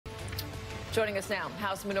Joining us now,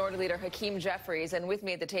 House Minority Leader Hakeem Jeffries, and with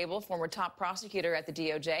me at the table, former top prosecutor at the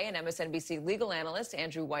DOJ and MSNBC legal analyst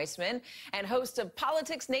Andrew Weissman, and host of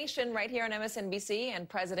Politics Nation right here on MSNBC and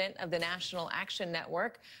president of the National Action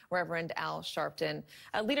Network, Reverend Al Sharpton.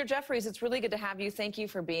 Leader Jeffries, it's really good to have you. Thank you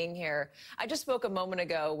for being here. I just spoke a moment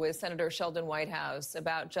ago with Senator Sheldon Whitehouse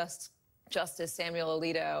about Justice Samuel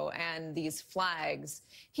Alito and these flags.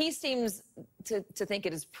 He seems to think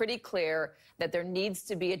it is pretty clear that there needs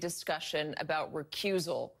to be a discussion about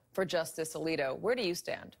recusal for Justice Alito. Where do you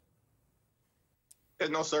stand?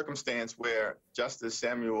 There's no circumstance where Justice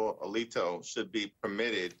Samuel Alito should be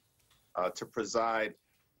permitted to preside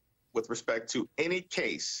with respect to any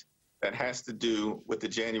case that has to do with the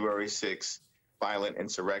January 6th violent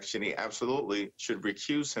insurrection. He absolutely should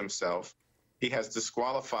recuse himself. He has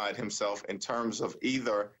disqualified himself in terms of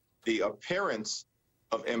either the appearance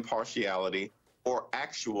of impartiality or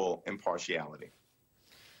actual impartiality.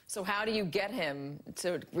 So how do you get him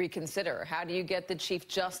to reconsider? How do you get the Chief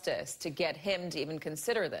Justice to get him to even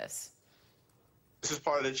consider this? This is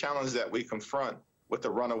part of the challenge that we confront with the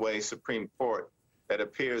runaway Supreme Court that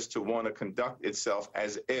appears to want to conduct itself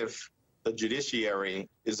as if the judiciary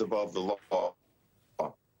is above the law.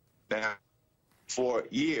 Now, for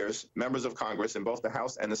years, members of Congress in both the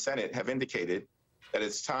House and the Senate have indicated that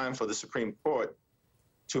it's time for the Supreme Court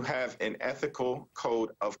to have an ethical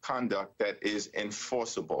code of conduct that is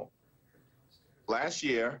enforceable. Last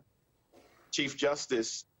year, Chief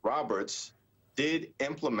Justice Roberts did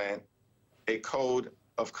implement a code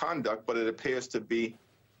of conduct, but it appears to be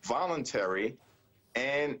voluntary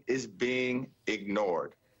and is being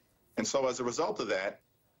ignored. And so as a result of that,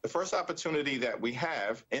 the first opportunity that we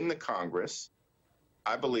have in the Congress,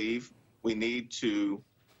 I believe we need to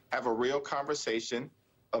have a real conversation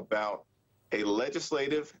about a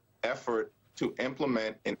legislative effort to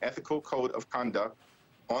implement an ethical code of conduct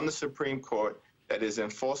on the Supreme Court that is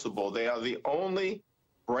enforceable. They are the only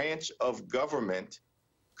branch of government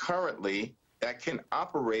currently that can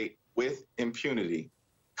operate with impunity.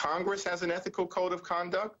 Congress has an ethical code of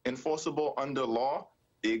conduct enforceable under law.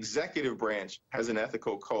 The executive branch has an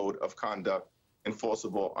ethical code of conduct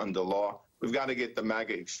enforceable under law. We've got to get the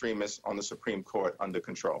MAGA extremists on the Supreme Court under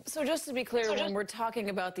control. So just to be clear, when we're talking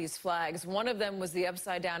about these flags, one of them was the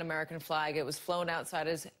upside-down American flag. It was flown outside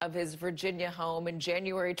of his Virginia home in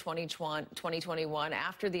January 2021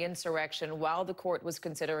 after the insurrection, while the court was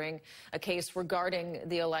considering a case regarding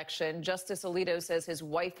the election. Justice Alito says his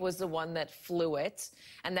wife was the one that flew it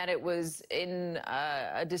and that it was in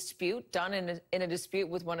a dispute, done in a dispute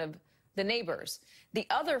with one of the neighbors. The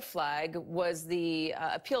other flag was the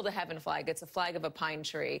Appeal to Heaven flag. It's a flag of a pine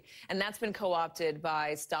tree, and that's been co-opted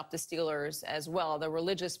by Stop the Steelers as well, the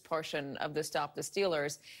religious portion of the Stop the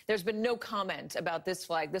Steelers. There's been no comment about this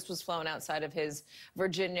flag. This was flown outside of his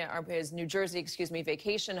New Jersey,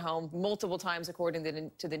 vacation home multiple times,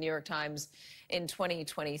 according to the New York Times, in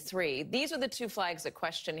 2023. These are the two flags at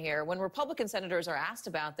question here. When Republican senators are asked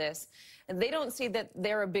about this, they don't see that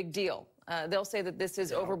they're a big deal. They'll say that this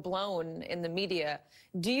is overblown in the media.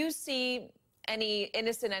 Do you see any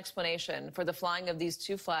innocent explanation for the flying of these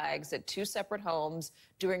two flags at two separate homes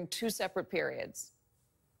during two separate periods?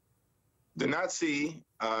 Do not see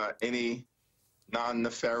any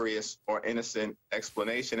non-nefarious or innocent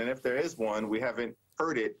explanation. And if there is one, we haven't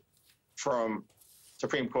heard it from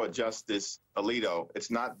Supreme Court Justice Alito.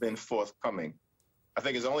 It's not been forthcoming. I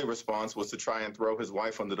think his only response was to try and throw his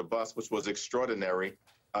wife under the bus, which was extraordinary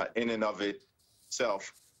in and of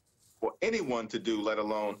itself for anyone to do, let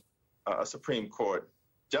alone a Supreme Court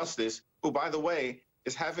justice, who, by the way,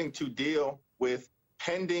 is having to deal with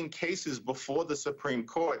pending cases before the Supreme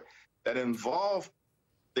Court that involve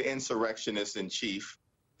the insurrectionist in chief,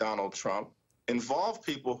 Donald Trump, involve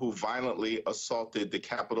people who violently assaulted the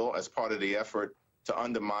Capitol as part of the effort to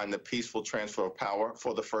undermine the peaceful transfer of power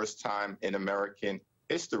for the first time in American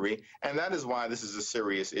history. And that is why this is a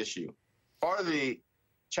serious issue. Part of the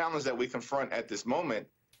challenge that we confront at this moment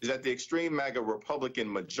is that the extreme MAGA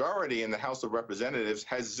Republican majority in the House of Representatives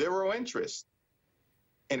has zero interest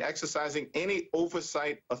in exercising any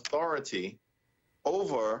oversight authority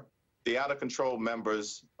over the out-of-control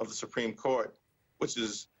members of the Supreme Court, which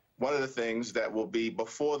is one of the things that will be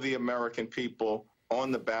before the American people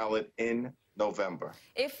on the ballot in November.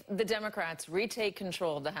 If the Democrats retake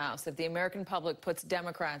control of the House, if the American public puts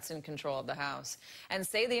Democrats in control of the House, and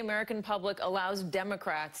say the American public allows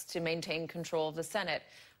Democrats to maintain control of the Senate,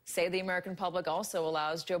 say the American public also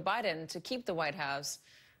allows Joe Biden to keep the White House,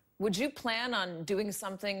 would you plan on doing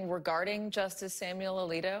something regarding Justice Samuel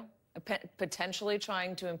Alito, potentially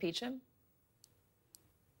trying to impeach him?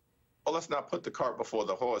 Well, let's not put the cart before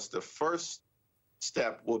the horse. The first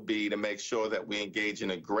step will be to make sure that we engage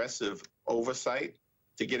in aggressive oversight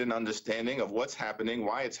to get an understanding of what's happening,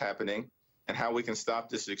 why it's happening, and how we can stop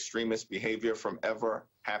this extremist behavior from ever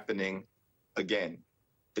happening again.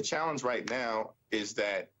 The challenge right now is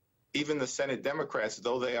that even the Senate Democrats,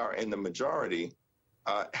 though they are in the majority,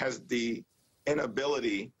 has the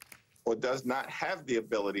inability, or does not have the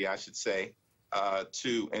ability, I should say,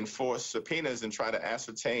 to enforce subpoenas and try to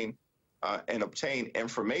ascertain and obtain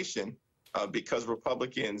information because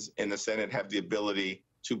Republicans in the Senate have the ability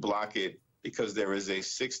to block it because there is a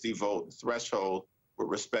 60-vote threshold with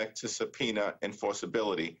respect to subpoena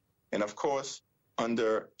enforceability. And of course,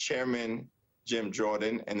 under Chairman Jim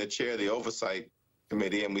Jordan and the chair of the Oversight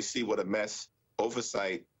Committee, and we see what a mess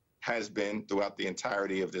oversight has been throughout the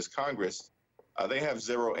entirety of this Congress, they have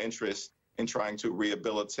zero interest in trying to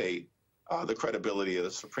rehabilitate the credibility of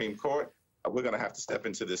the Supreme Court. We're going to have to step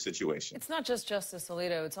into this situation. It's not just Justice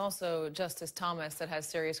Alito, it's also Justice Thomas that has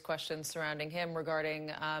serious questions surrounding him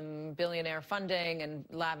regarding billionaire funding and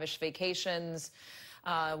lavish vacations,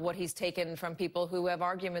 what he's taken from people who have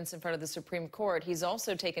arguments in front of the Supreme Court. He's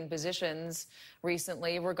also taken positions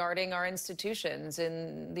recently regarding our institutions.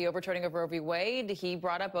 In the overturning of Roe v. Wade, he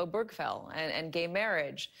brought up Obergefell and gay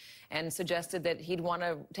marriage and suggested that he'd want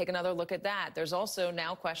to take another look at that. There's also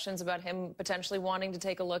now questions about him potentially wanting to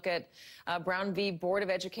take a look at Brown v. Board of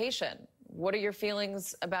Education. What are your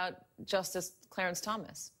feelings about Justice Clarence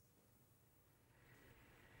Thomas?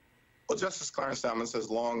 Well, Justice Clarence Thomas has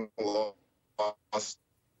long lost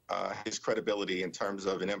his credibility in terms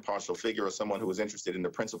of an impartial figure or someone who is interested in the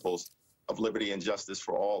principles of liberty and justice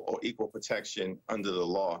for all or equal protection under the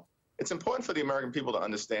law. It's important for the American people to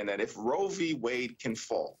understand that if Roe v. Wade can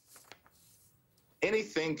fall,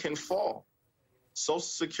 anything can fall. Social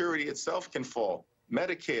Security itself can fall.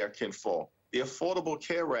 Medicare can fall. The Affordable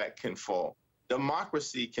Care Act can fall.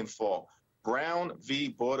 Democracy can fall. Brown v.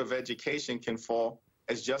 Board of Education can fall,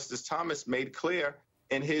 as Justice Thomas made clear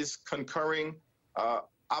in his concurring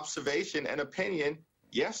observation and opinion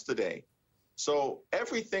yesterday. So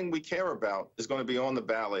everything we care about is going to be on the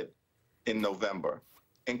ballot in November,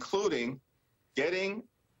 including getting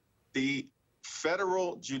the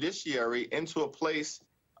federal judiciary into a place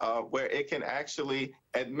where it can actually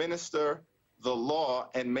administer the law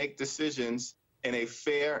and make decisions in a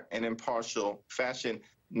fair and impartial fashion,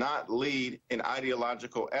 not lead an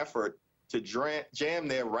ideological effort to jam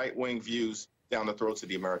their right-wing views down the throats of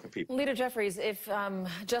the American people. Leader Jeffries, if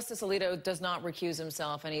Justice Alito does not recuse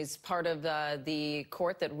himself and he's part of the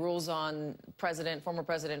court that rules on former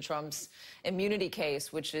President Trump's immunity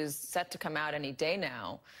case, which is set to come out any day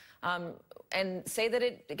now, and say that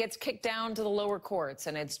it gets kicked down to the lower courts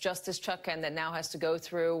and it's Justice Chutkan that now has to go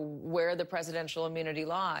through where the presidential immunity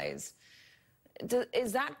lies,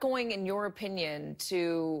 is that going, in your opinion,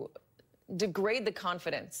 to degrade the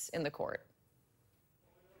confidence in the court?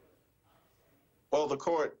 Well, the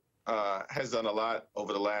court has done a lot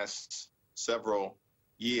over the last several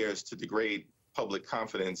years to degrade public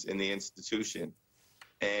confidence in the institution.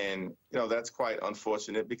 And, that's quite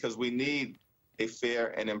unfortunate because we need a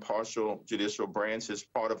fair and impartial judicial branch as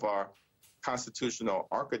part of our constitutional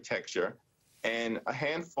architecture. And a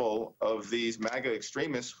handful of these MAGA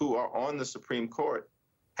extremists who are on the Supreme Court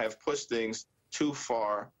have pushed things too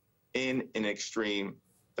far in an extreme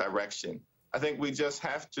direction. I think we just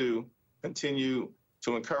have to continue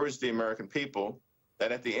to encourage the American people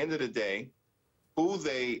that at the end of the day, who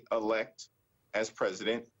they elect as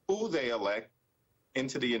president, who they elect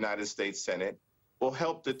into the United States Senate will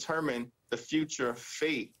help determine the future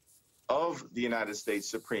fate of the United States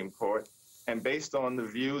Supreme Court. And based on the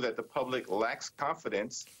view that the public lacks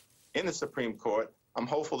confidence in the Supreme Court, I'm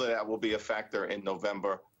hopeful that that will be a factor in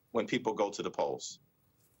November when people go to the polls.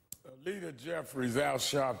 Leader Jeffries, Al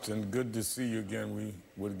Sharpton, good to see you again. We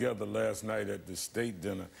were together last night at the state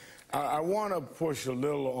dinner. I want to push a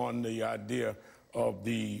little on the idea of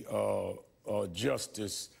the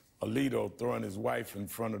Justice Alito throwing his wife in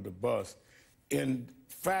front of the bus. In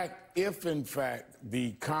fact, if in fact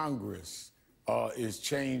the Congress is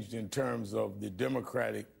changed in terms of the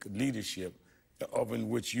Democratic leadership, of in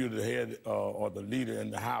which you're the head or the leader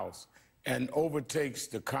in the House, and overtakes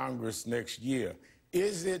the Congress next year,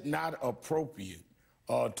 is it not appropriate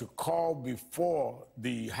to call before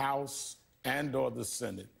the House and or the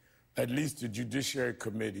Senate, at least the Judiciary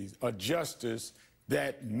Committees, a justice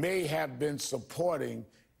that may have been supporting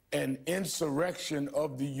an insurrection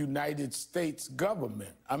of the United States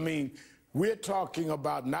government? I mean, we're talking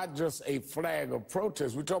about not just a flag of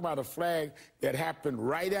protest. We're talking about a flag that happened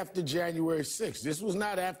right after January 6th. This was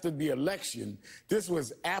not after the election. This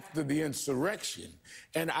was after the insurrection.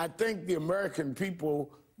 And I think the American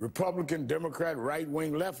people Republican, Democrat, right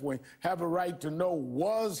wing, left wing, have a right to know,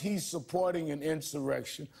 was he supporting an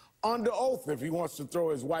insurrection? Under oath. If he wants to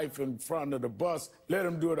throw his wife in front of the bus, let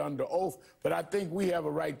him do it under oath. But I think we have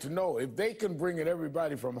a right to know. If they can bring in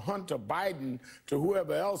everybody from Hunter Biden to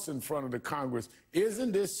whoever else in front of the Congress,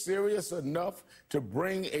 isn't this serious enough to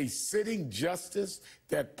bring a sitting justice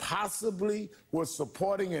that possibly was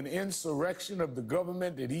supporting an insurrection of the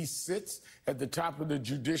government that he sits at the top of the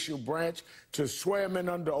judicial branch, to swear him in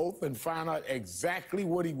under oath and find out exactly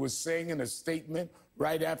what he was saying in a statement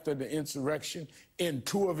right after the insurrection in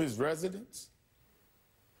two of his residents?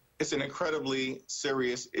 It's an incredibly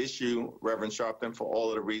serious issue, Reverend Sharpton, for all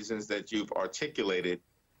of the reasons that you've articulated.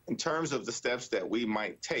 In terms of the steps that we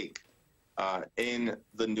might take in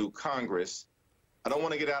the new Congress, I don't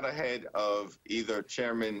want to get out ahead of either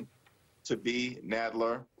Chairman-to-be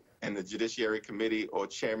Nadler and the Judiciary Committee or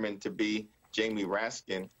Chairman-to-be Jamie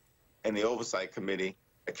Raskin and the Oversight Committee.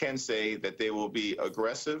 I can say that they will be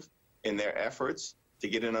aggressive in their efforts to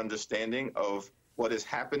get an understanding of what is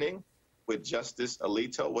happening with Justice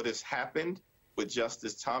Alito, what has happened with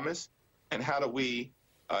Justice Thomas, and how do we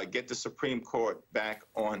get the Supreme Court back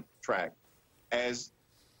on track. As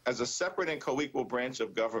a separate and co-equal branch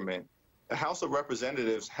of government, the House of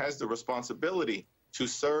Representatives has the responsibility to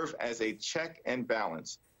serve as a check and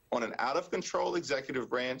balance on an out-of-control executive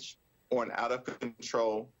branch or an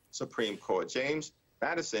out-of-control Supreme Court. James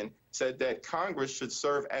Madison said that Congress should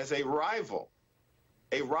serve as a rival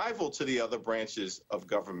to the other branches of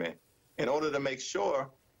government in order to make sure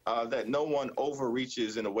that no one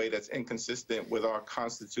overreaches in a way that's inconsistent with our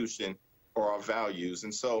Constitution or our values.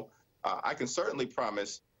 And so I can certainly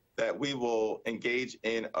promise that we will engage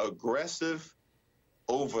in aggressive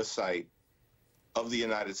oversight of the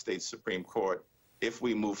United States Supreme Court if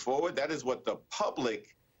we move forward. That is what the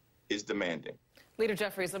public is demanding. Leader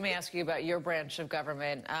Jeffries, let me ask you about your branch of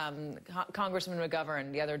government. Congressman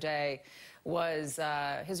McGovern the other day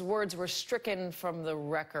his words were stricken from the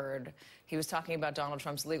record. He was talking about Donald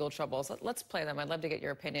Trump's legal troubles. Let's play them. I'd love to get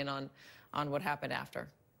your opinion on what happened after.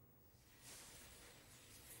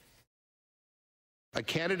 A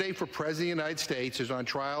candidate for President of the United States is on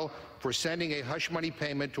trial for sending a hush money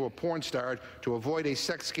payment to a porn star to avoid a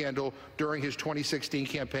sex scandal during his 2016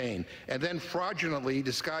 campaign, and then fraudulently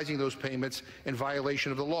disguising those payments in violation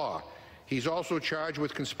of the law. He's also charged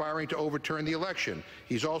with conspiring to overturn the election.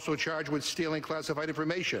 He's also charged with stealing classified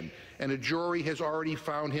information, and a jury has already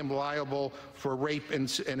found him liable for rape in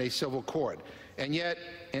a civil court. And yet,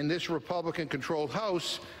 in this Republican-controlled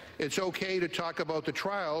House, it's okay to talk about the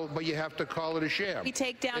trial, but you have to call it a sham. We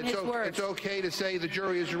take down his words. It's okay to say the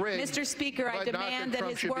jury is rigged. Mr. Speaker, I demand that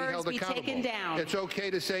his words be taken down. It's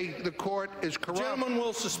okay to say the court is corrupt. The gentleman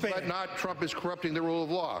will suspend. But not Trump is corrupting the rule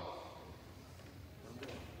of law.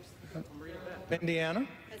 Indiana,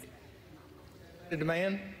 I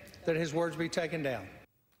demand that his words be taken down.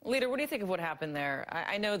 Leader, what do you think of what happened there?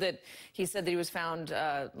 I know that he said that he was found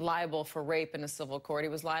liable for rape in a civil court. He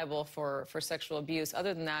was liable for sexual abuse.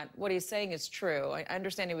 Other than that, what he's saying is true. I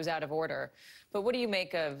understand he was out of order. But what do you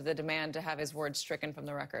make of the demand to have his words stricken from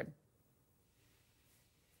the record?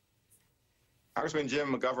 Congressman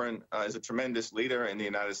Jim McGovern is a tremendous leader in the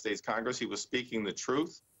United States Congress. He was speaking the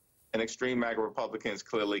truth, and extreme MAGA Republicans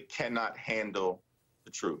clearly cannot handle the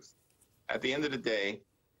truth. At the end of the day,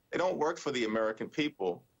 they don't work for the American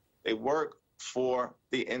people. They work for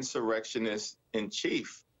the insurrectionist in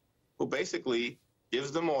chief, who basically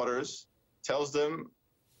gives them orders, tells them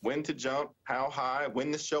when to jump, how high,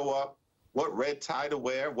 when to show up, what red tie to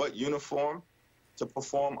wear, what uniform to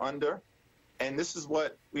perform under. And this is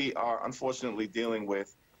what we are unfortunately dealing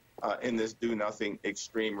with in this do-nothing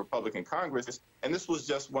extreme Republican Congress. And this was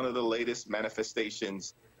just one of the latest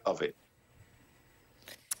manifestations of it.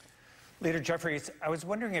 Leader Jeffries, I was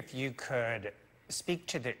wondering if you could speak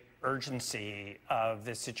to the urgency of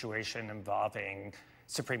this situation involving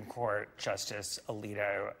Supreme Court Justice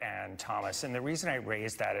Alito and Thomas. And the reason I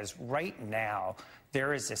raise that is right now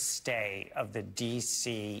there is a stay of the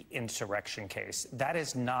D.C. insurrection case. That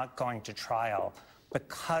is not going to trial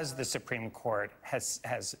because the Supreme Court has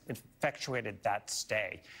effectuated that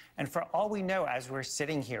stay. And for all we know, as we're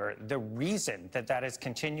sitting here, the reason that that is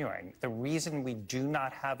continuing, the reason we do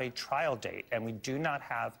not have a trial date and we do not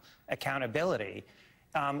have accountability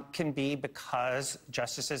can be because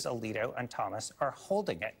Justices Alito and Thomas are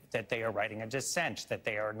holding it, that they are writing a dissent, that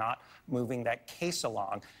they are not moving that case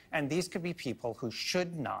along. And these could be people who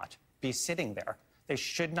should not be sitting there. They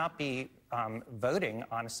should not be voting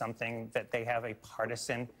on something that they have a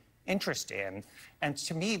partisan interest in. And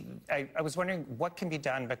to me, I was wondering what can be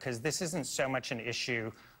done, because this isn't so much an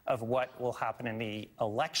issue of what will happen in the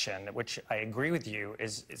election, which I agree with you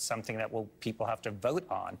is something that people have to vote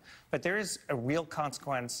on. But there is a real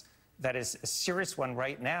consequence that is a serious one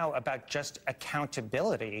right now about just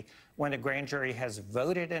accountability when a grand jury has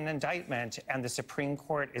voted an indictment and the Supreme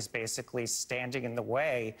Court is basically standing in the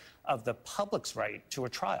way of the public's right to a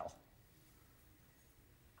trial.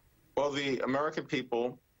 Well, the American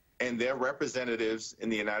people and their representatives in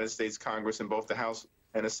the United States Congress in both the House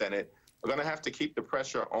and the Senate are going to have to keep the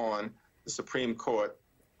pressure on the Supreme Court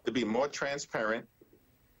to be more transparent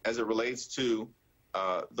as it relates to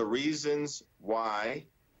the reasons why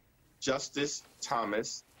Justice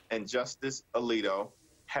Thomas and Justice Alito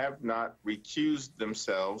have not recused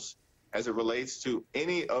themselves as it relates to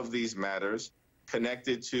any of these matters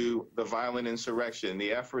connected to the violent insurrection,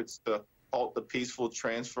 the efforts to halt the peaceful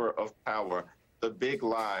transfer of power, the big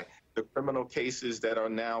lie, the criminal cases that are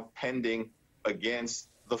now pending against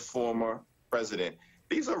the former president.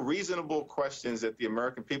 These are reasonable questions that the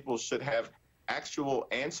American people should have actual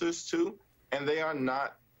answers to, and they are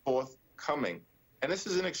not forthcoming. And this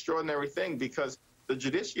is an extraordinary thing because the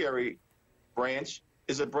judiciary branch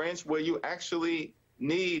is a branch where you actually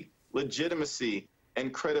need legitimacy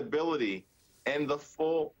and credibility and the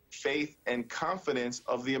full faith and confidence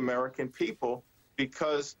of the American people,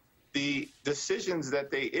 because the decisions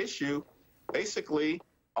that they issue basically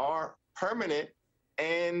are permanent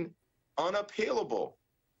and unappealable.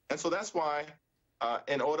 And so that's why,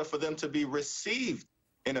 in order for them to be received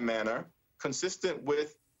in a manner consistent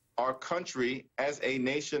with our country as a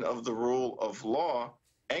nation of the rule of law,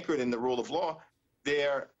 anchored in the rule of law,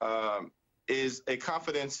 there is a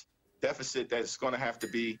confidence deficit that's going to have to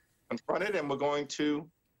be confronted, and we're going to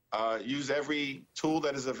use every tool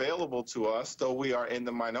that is available to us, though we are in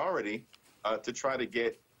the minority, to try to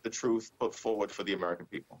get the truth put forward for the American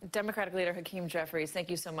people. Democratic leader Hakeem Jeffries, thank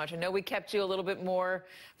you so much. I know we kept you a little bit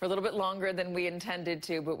longer than we intended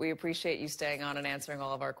to, but we appreciate you staying on and answering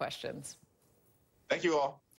all of our questions. Thank you all.